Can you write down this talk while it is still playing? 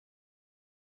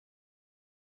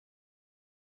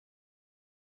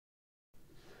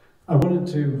I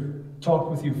wanted to talk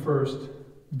with you first,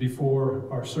 before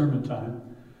our sermon time,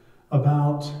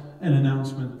 about an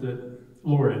announcement that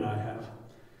Lori and I have.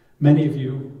 Many of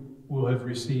you will have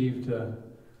received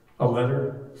a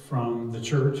letter from the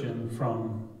church and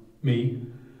from me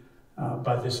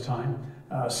by this time.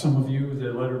 Some of you,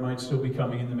 the letter might still be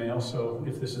coming in the mail, so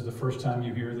if this is the first time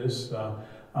you hear this,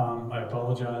 I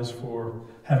apologize for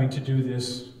having to do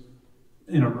this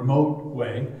in a remote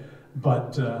way,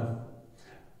 but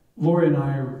Lori and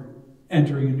I are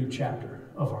entering a new chapter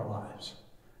of our lives.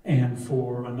 And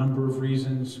for a number of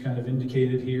reasons kind of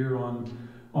indicated here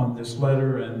on this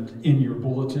letter and in your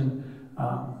bulletin,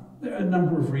 there are a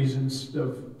number of reasons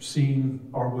of seeing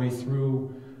our way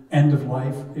through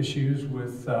end-of-life issues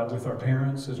with our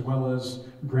parents, as well as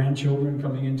grandchildren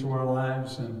coming into our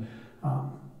lives, and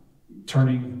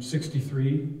turning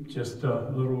 63 just a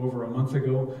little over a month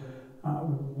ago.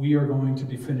 We are going to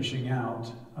be finishing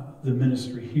out the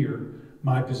ministry here,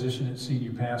 my position as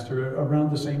senior pastor,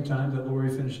 around the same time that Lori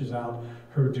finishes out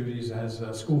her duties as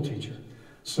a school teacher.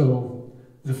 So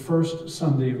the first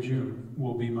Sunday of June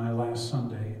will be my last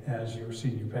Sunday as your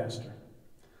senior pastor.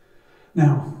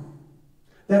 Now,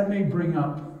 that may bring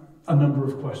up a number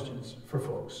of questions for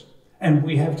folks. And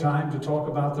we have time to talk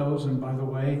about those. And by the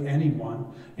way,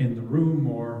 anyone in the room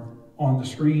or on the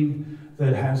screen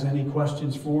that has any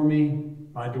questions for me,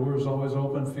 my door is always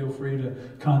open. Feel free to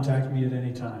contact me at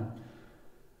any time.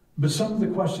 But some of the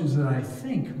questions that I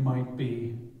think might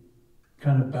be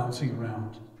kind of bouncing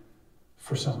around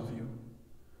for some of you.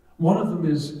 One of them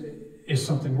is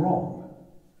something wrong?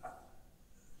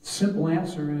 Simple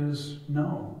answer is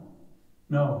no.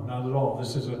 No, not at all.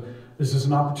 This is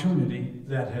an opportunity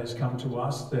that has come to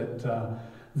us that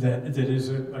is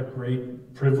a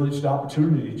great privileged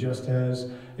opportunity, just as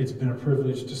it's been a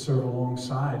privilege to serve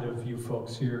alongside of you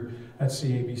folks here at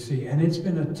CABC. And it's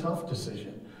been a tough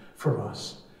decision for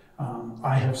us.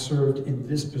 I have served in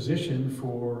this position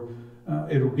for,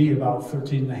 it'll be about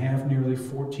 13 and a half, nearly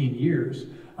 14 years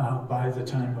by the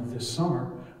time of this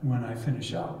summer when I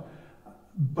finish up.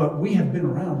 But we have been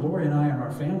around, Lori and I and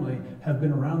our family have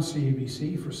been around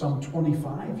CABC for some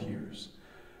 25 years.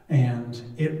 And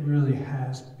it really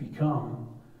has become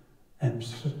and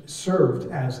served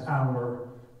as our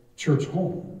church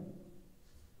home.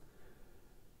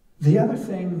 The other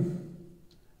thing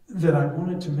that I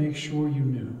wanted to make sure you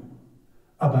knew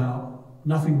about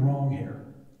nothing wrong here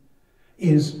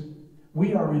is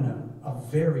we are in a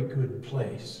very good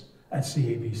place at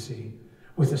CABC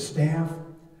with a staff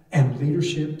and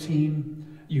leadership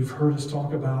team. You've heard us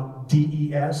talk about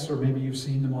DES, or maybe you've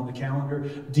seen them on the calendar.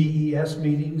 DES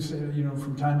meetings,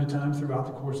 from time to time throughout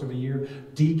the course of a year.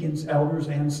 Deacons, elders,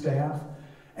 and staff.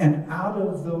 And out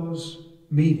of those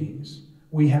meetings,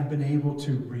 we have been able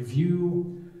to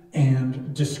review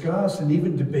and discuss and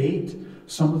even debate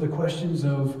some of the questions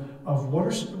of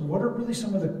what are really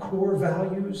some of the core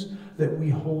values that we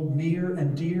hold near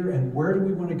and dear, and where do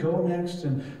we want to go next,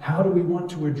 and how do we want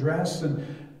to address and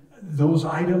those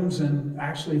items. And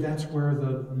actually that's where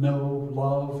the know,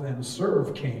 love, and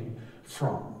serve came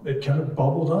from. It kind of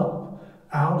bubbled up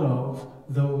out of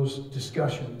those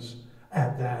discussions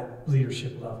at that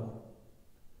leadership level.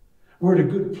 We're at a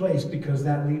good place because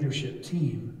that leadership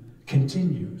team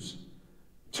continues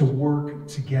to work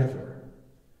together,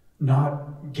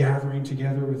 not gathering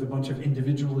together with a bunch of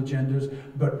individual agendas,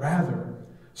 but rather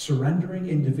surrendering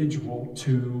individual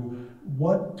to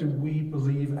what do we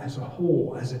believe as a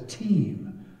whole, as a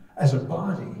team, as a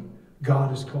body,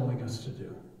 God is calling us to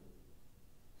do.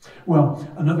 Well,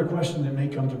 another question that may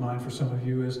come to mind for some of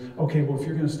you is, okay, well, if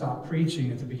you're going to stop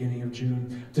preaching at the beginning of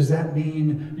June, does that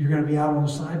mean you're going to be out on the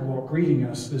sidewalk greeting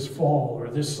us this fall or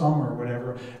this summer or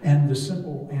whatever? And the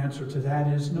simple answer to that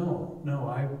is no,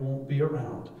 I won't be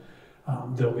around.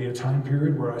 There'll be a time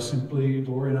period where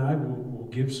Lori and I will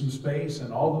give some space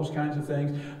and all those kinds of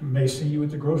things. May see you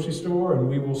at the grocery store, and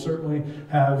we will certainly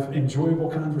have enjoyable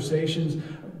conversations.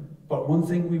 But one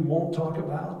thing we won't talk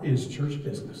about is church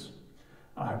business.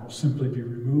 I will simply be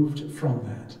removed from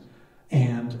that.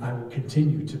 And I will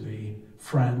continue to be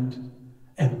friend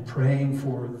and praying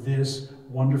for this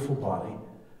wonderful body.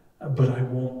 But I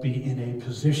won't be in a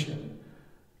position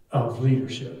of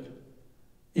leadership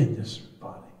in this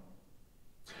body.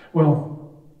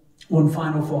 Well, one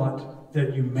final thought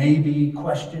that you may be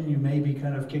questioning, you may be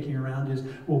kind of kicking around is,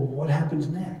 well, what happens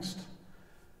next?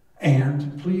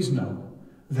 And please know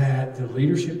that the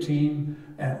leadership team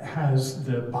has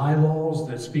the bylaws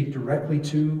that speak directly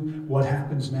to what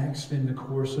happens next in the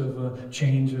course of a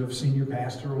change of senior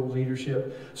pastoral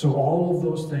leadership. So all of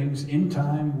those things in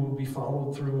time will be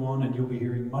followed through on, and you'll be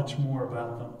hearing much more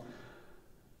about them.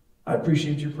 I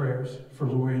appreciate your prayers for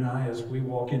Lori and I as we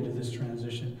walk into this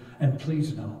transition. And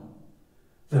please know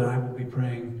that I will be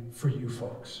praying for you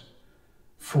folks,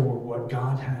 for what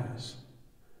God has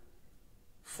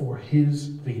for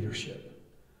his leadership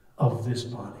of this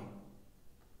body.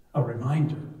 A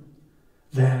reminder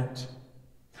that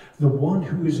the one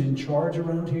who is in charge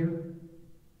around here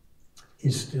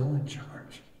is still in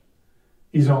charge.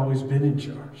 He's always been in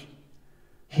charge.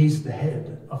 He's the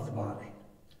head of the body.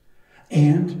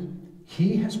 And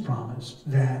he has promised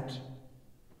that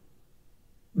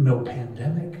no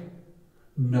pandemic,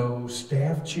 no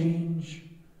staff change,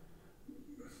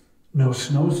 no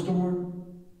snowstorm,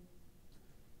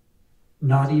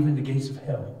 not even the gates of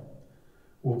hell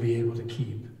will be able to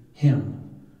keep him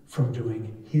from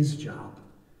doing his job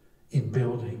in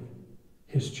building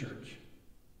his church.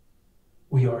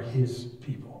 We are his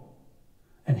people,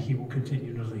 and he will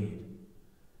continue to lead.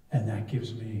 And that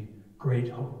gives me great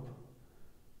hope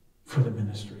for the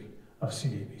ministry of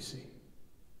CABC.